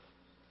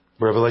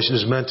Revelation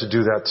is meant to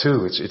do that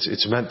too.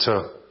 It's meant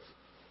to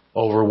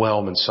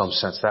overwhelm in some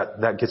sense.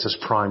 That gets us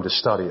primed to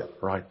study it,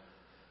 right?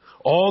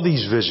 All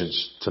these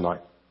visions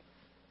tonight,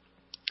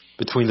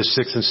 between the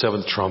sixth and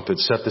seventh trumpet,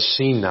 set the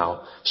scene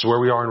now. So where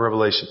we are in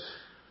Revelation,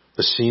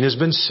 the scene has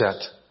been set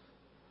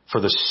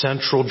for the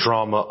central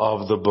drama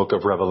of the book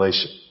of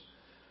Revelation,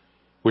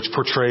 which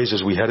portrays,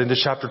 as we head into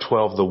chapter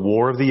 12, the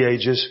war of the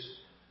ages,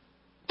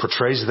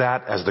 portrays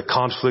that as the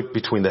conflict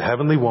between the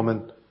heavenly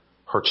woman,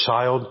 her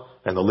child,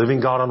 and the living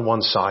God on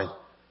one side,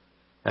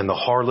 and the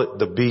harlot,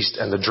 the beast,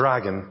 and the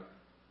dragon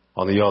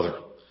on the other.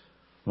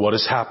 What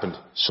has happened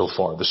so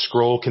far? The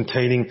scroll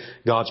containing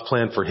God's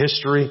plan for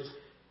history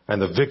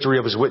And the victory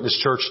of his witness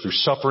church through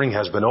suffering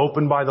has been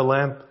opened by the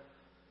Lamb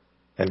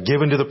and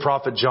given to the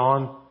prophet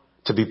John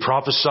to be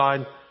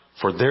prophesied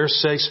for their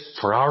sakes,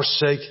 for our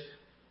sake,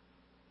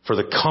 for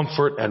the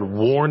comfort and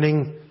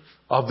warning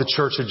of the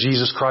church of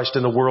Jesus Christ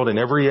in the world in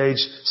every age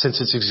since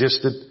it's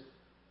existed.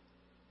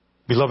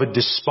 Beloved,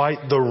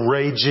 despite the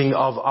raging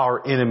of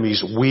our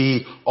enemies,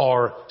 we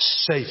are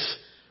safe.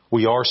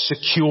 We are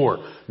secure.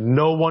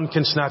 No one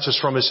can snatch us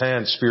from his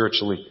hand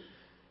spiritually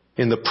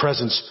in the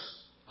presence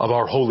of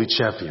our holy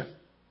champion.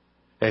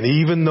 And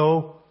even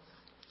though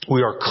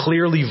we are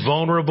clearly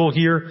vulnerable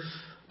here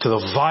to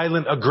the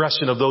violent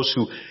aggression of those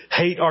who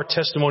hate our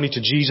testimony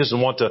to Jesus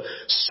and want to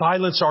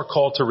silence our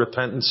call to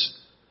repentance,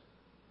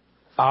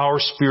 our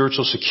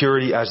spiritual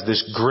security as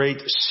this great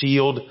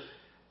sealed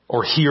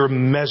or here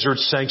measured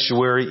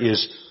sanctuary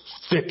is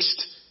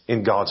fixed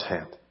in God's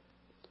hand.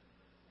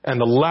 And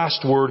the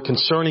last word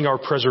concerning our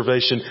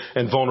preservation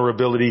and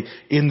vulnerability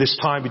in this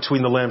time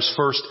between the Lamb's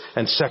first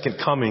and second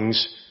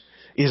comings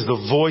is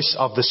the voice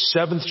of the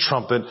seventh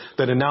trumpet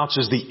that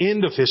announces the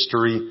end of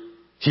history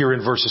here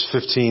in verses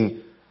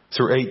 15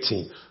 through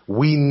 18.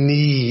 We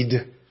need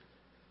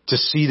to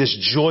see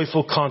this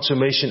joyful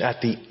consummation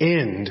at the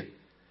end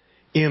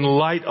in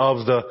light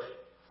of the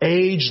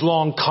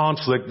age-long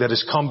conflict that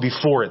has come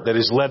before it, that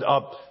has led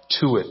up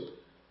to it,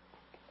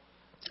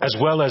 as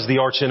well as the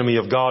archenemy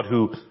of God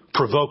who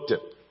provoked it.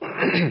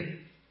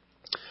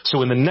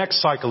 So in the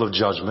next cycle of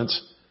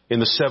judgments, in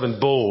the seven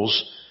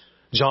bowls,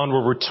 John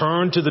will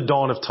return to the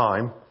dawn of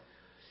time.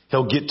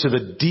 He'll get to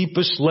the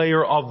deepest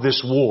layer of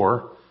this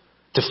war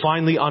to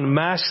finally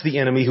unmask the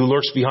enemy who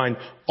lurks behind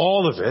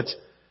all of it.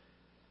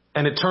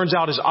 And it turns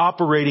out is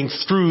operating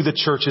through the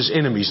church's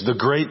enemies, the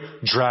great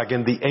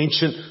dragon, the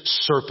ancient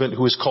serpent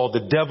who is called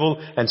the devil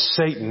and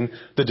Satan,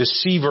 the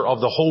deceiver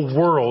of the whole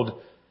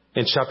world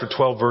in chapter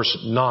 12, verse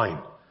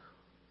 9.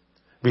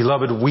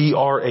 Beloved, we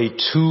are a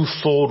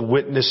twofold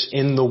witness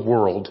in the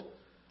world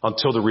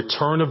until the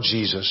return of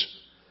Jesus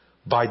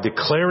by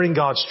declaring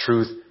God's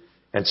truth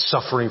and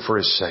suffering for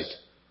his sake.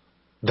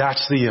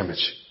 That's the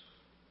image.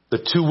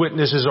 The two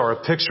witnesses are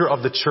a picture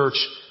of the church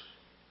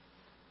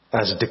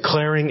as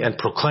declaring and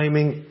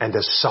proclaiming and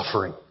as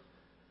suffering.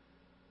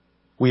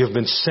 We have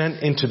been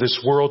sent into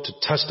this world to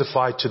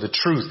testify to the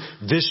truth,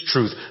 this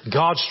truth,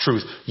 God's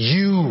truth.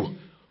 You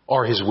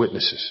are his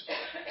witnesses.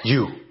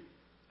 You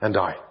and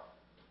I.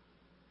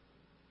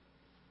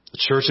 The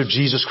Church of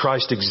Jesus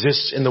Christ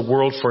exists in the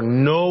world for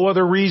no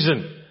other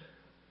reason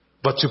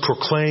but to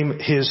proclaim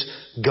his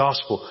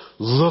gospel.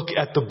 Look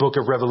at the book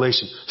of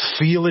Revelation.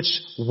 Feel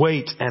its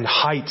weight and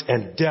height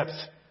and depth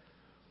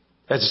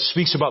as it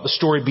speaks about the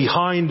story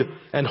behind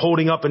and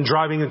holding up and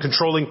driving and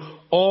controlling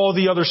all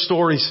the other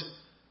stories.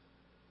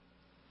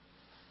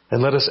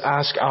 And let us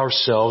ask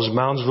ourselves,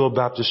 Moundsville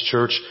Baptist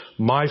Church,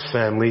 my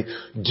family,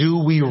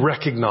 do we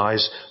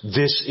recognize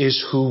this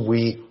is who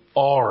we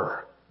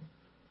are?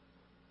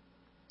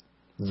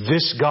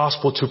 This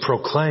gospel to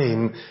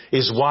proclaim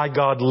is why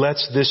God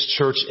lets this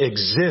church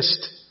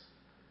exist.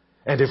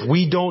 And if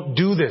we don't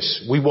do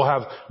this, we will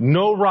have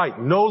no right,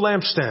 no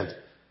lampstand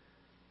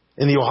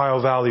in the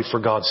Ohio Valley for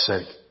God's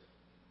sake.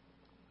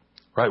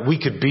 Right? We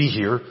could be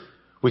here.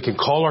 We can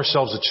call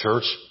ourselves a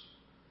church.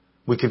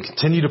 We can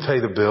continue to pay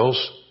the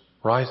bills.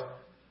 Right?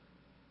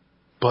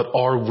 But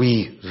are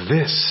we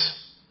this?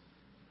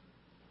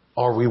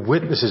 Are we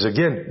witnesses?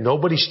 Again,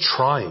 nobody's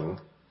trying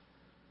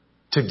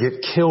to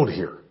get killed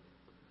here.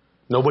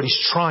 Nobody's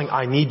trying,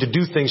 I need to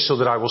do things so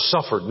that I will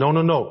suffer.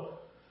 No.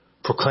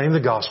 Proclaim the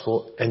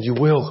gospel and you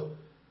will.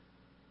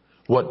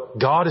 What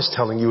God is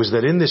telling you is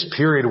that in this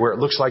period where it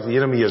looks like the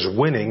enemy is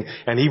winning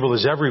and evil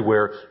is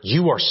everywhere,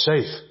 you are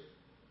safe.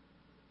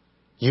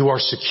 You are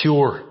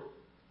secure.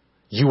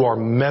 You are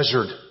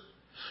measured.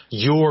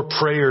 Your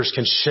prayers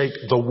can shape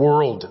the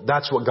world.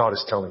 That's what God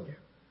is telling you.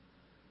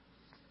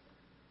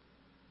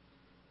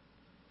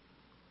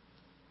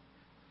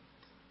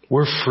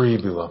 We're free,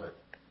 beloved.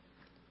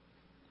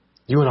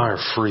 You and I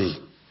are free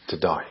to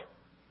die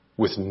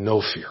with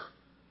no fear.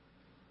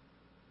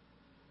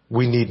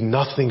 We need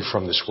nothing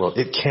from this world.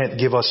 It can't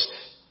give us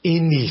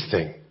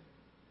anything.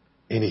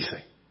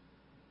 Anything.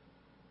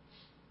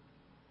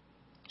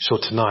 So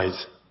tonight,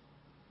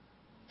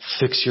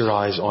 fix your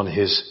eyes on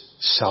his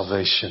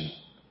salvation.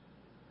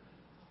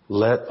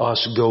 Let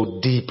us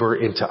go deeper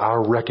into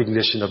our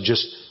recognition of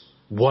just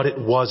what it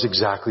was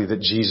exactly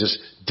that Jesus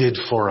did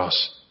for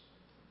us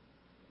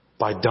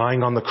by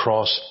dying on the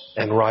cross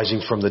and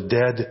rising from the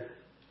dead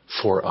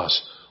for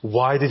us.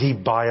 Why did he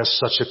buy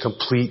us such a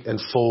complete and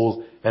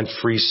full and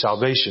free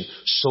salvation?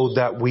 So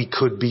that we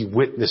could be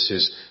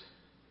witnesses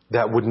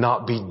that would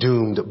not be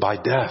doomed by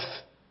death.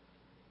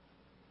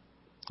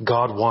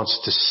 God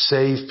wants to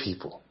save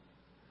people.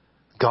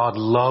 God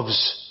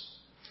loves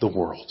the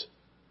world.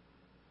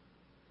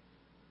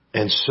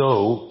 And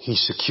so he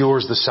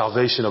secures the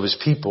salvation of his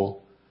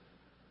people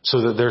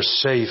so that they're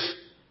safe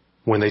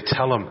when they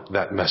tell him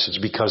that message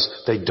because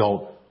they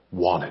don't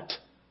want it.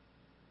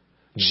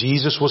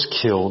 Jesus was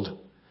killed.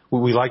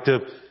 We like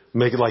to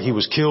make it like he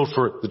was killed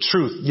for the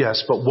truth.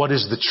 Yes, but what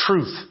is the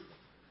truth?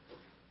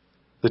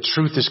 The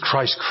truth is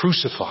Christ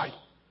crucified.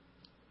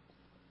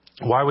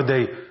 Why would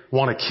they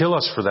want to kill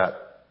us for that?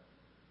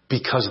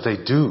 Because they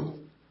do.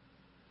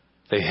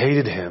 They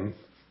hated him.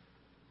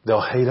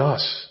 They'll hate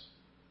us.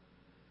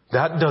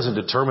 That doesn't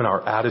determine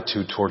our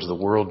attitude towards the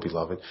world,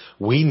 beloved.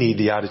 We need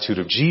the attitude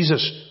of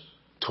Jesus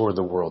toward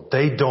the world.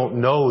 They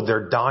don't know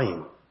they're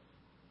dying.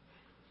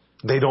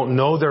 They don't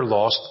know they're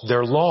lost.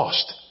 They're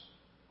lost.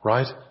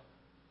 Right?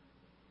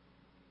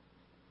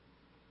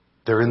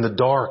 They're in the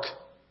dark.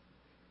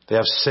 They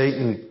have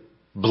Satan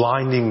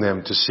blinding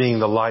them to seeing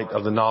the light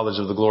of the knowledge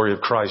of the glory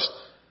of Christ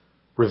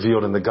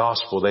revealed in the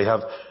gospel.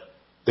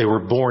 They were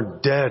born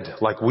dead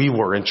like we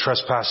were in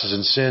trespasses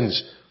and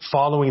sins,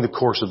 following the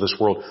course of this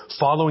world,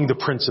 following the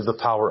prince of the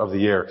power of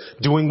the air,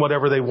 doing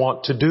whatever they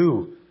want to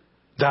do.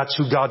 That's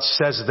who God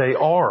says they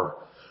are.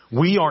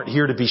 We aren't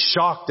here to be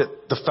shocked at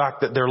the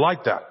fact that they're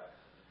like that.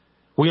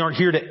 We aren't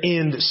here to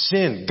end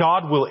sin.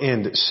 God will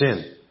end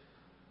sin.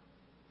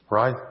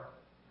 Right?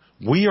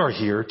 We are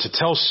here to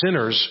tell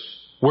sinners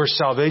where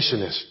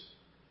salvation is.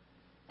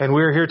 And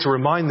we're here to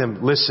remind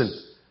them, listen,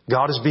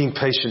 God is being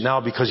patient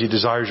now because He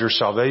desires your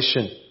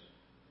salvation.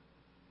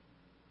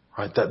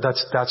 Right?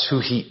 That's who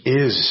He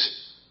is.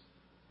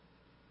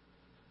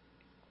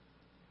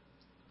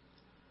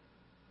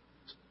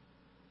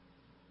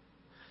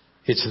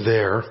 It's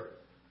there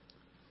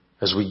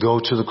as we go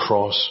to the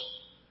cross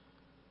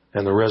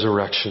and the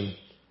resurrection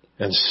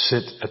and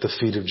sit at the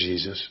feet of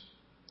Jesus.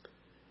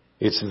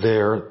 It's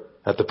there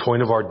at the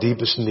point of our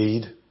deepest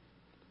need,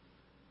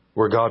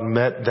 where God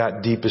met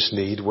that deepest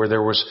need, where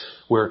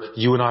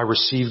you and I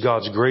received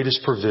God's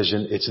greatest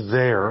provision. It's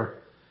there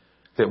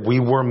that we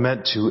were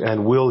meant to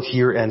and will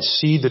hear and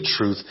see the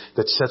truth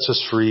that sets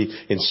us free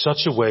in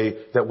such a way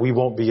that we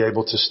won't be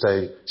able to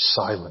stay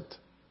silent.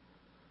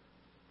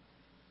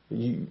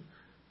 You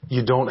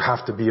don't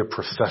have to be a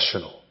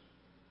professional.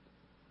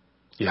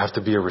 You have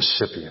to be a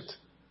recipient.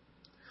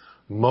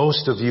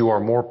 Most of you are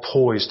more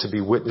poised to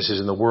be witnesses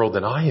in the world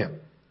than I am.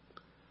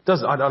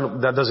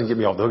 That doesn't get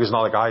me off the hook. It's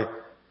not like I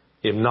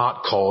am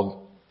not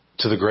called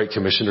to the Great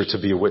Commission or to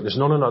be a witness.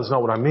 No, that's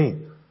not what I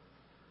mean.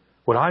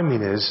 What I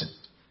mean is,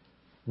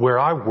 where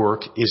I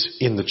work is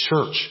in the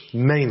church,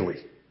 mainly.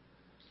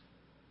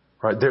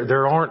 Right?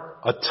 There aren't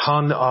a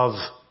ton of,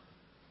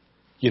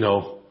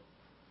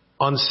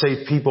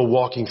 unsaved people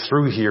walking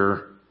through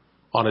here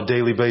on a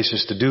daily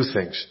basis to do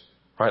things.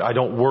 Right? I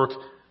don't work.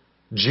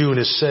 June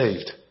is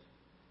saved.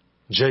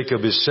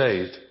 Jacob is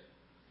saved.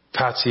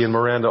 Patsy and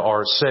Miranda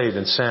are saved,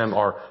 and Sam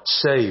are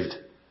saved.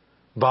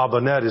 Bob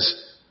Annette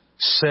is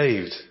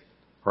saved.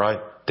 Right?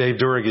 Dave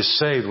Durig is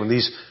saved. When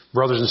these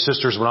brothers and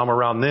sisters, when I'm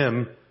around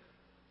them,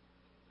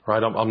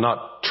 right, I'm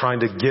not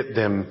trying to get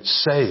them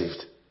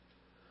saved.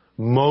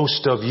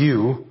 Most of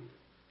you,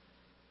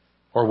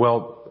 or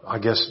well, I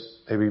guess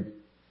maybe,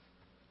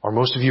 are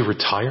most of you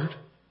retired?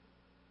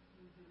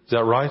 Is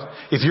that right?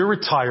 If you're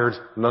retired,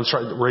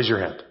 raise your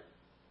hand.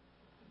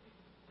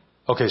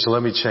 Okay, so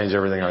let me change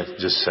everything I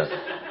just said.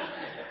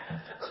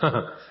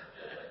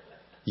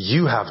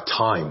 You have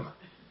time.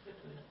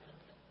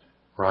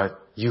 Right?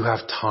 You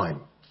have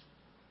time.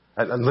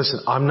 And listen,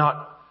 I'm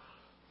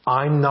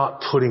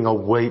not putting a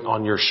weight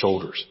on your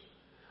shoulders.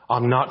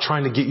 I'm not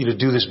trying to get you to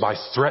do this by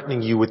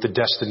threatening you with the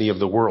destiny of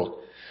the world.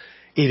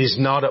 It is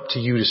not up to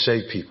you to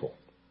save people.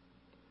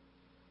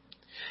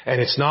 And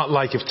it's not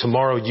like if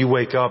tomorrow you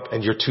wake up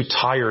and you're too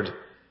tired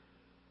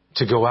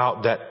to go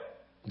out that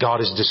God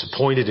is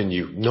disappointed in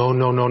you. No.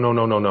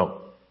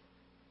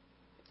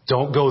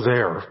 Don't go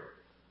there.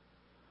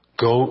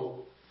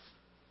 Go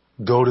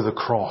to the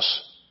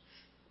cross.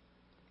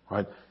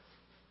 Right?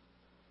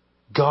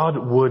 God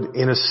would,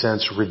 in a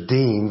sense,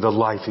 redeem the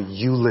life that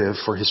you live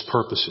for His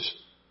purposes.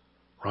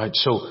 Right?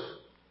 So,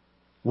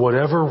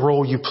 whatever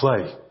role you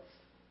play,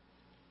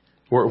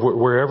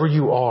 wherever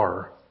you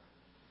are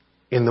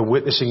in the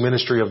witnessing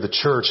ministry of the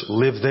church,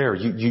 live there.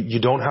 You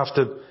don't have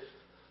to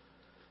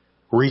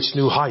reach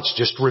new heights.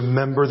 Just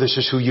remember this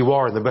is who you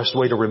are. And the best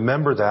way to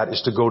remember that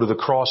is to go to the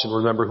cross and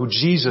remember who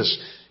Jesus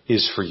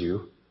is for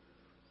you.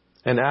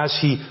 And as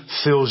He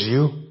fills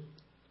you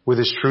with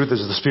His truth, as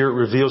the Spirit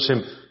reveals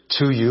Him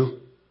to you,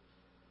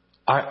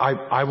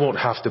 I won't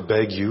have to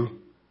beg you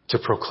to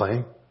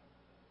proclaim.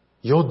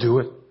 You'll do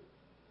it.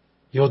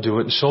 You'll do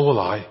it, and so will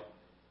I.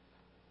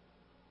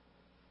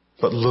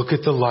 But look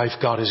at the life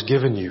God has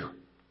given you.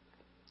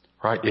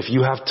 Right? If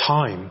you have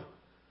time,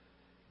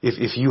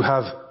 if you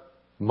have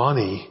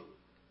money,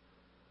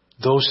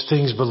 those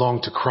things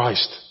belong to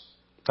Christ.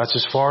 That's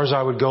as far as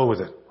I would go with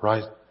it,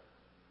 right?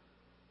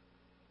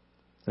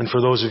 And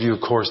for those of you, of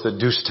course, that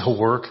do still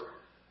work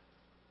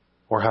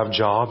or have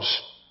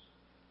jobs,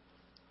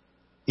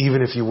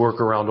 even if you work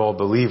around all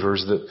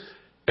believers, that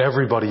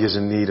everybody is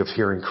in need of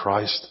hearing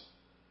Christ,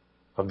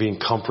 of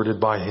being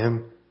comforted by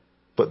Him.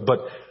 But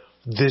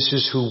this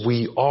is who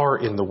we are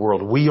in the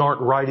world. We aren't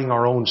writing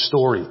our own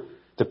story.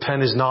 The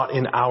pen is not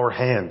in our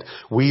hand.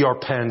 We are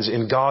pens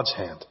in God's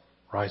hand,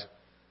 right?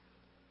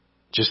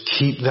 Just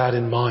keep that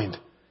in mind,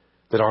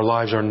 that our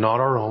lives are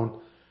not our own.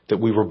 that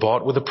we were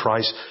bought with a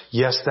price.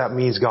 Yes, that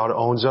means God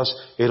owns us.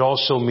 It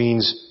also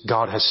means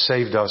God has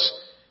saved us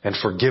and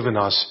forgiven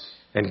us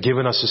and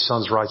given us His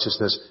Son's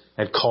righteousness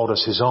and called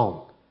us His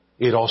own.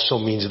 It also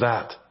means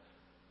that.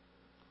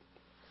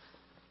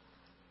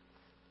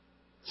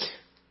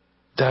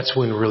 That's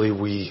when really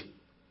we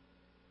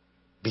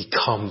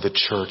become the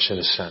church in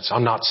a sense.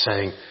 I'm not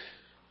saying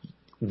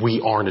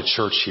we aren't a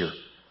church here.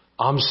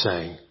 I'm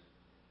saying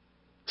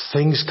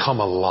things come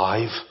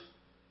alive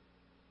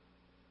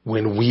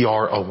when we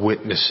are a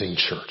witnessing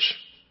church.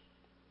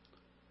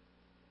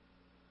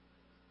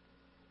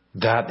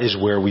 That is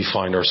where we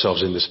find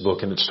ourselves in this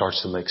book, and it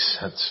starts to make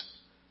sense,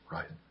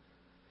 right?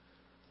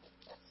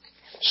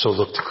 So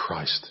look to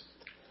Christ.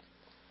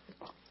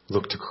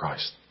 Look to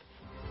Christ.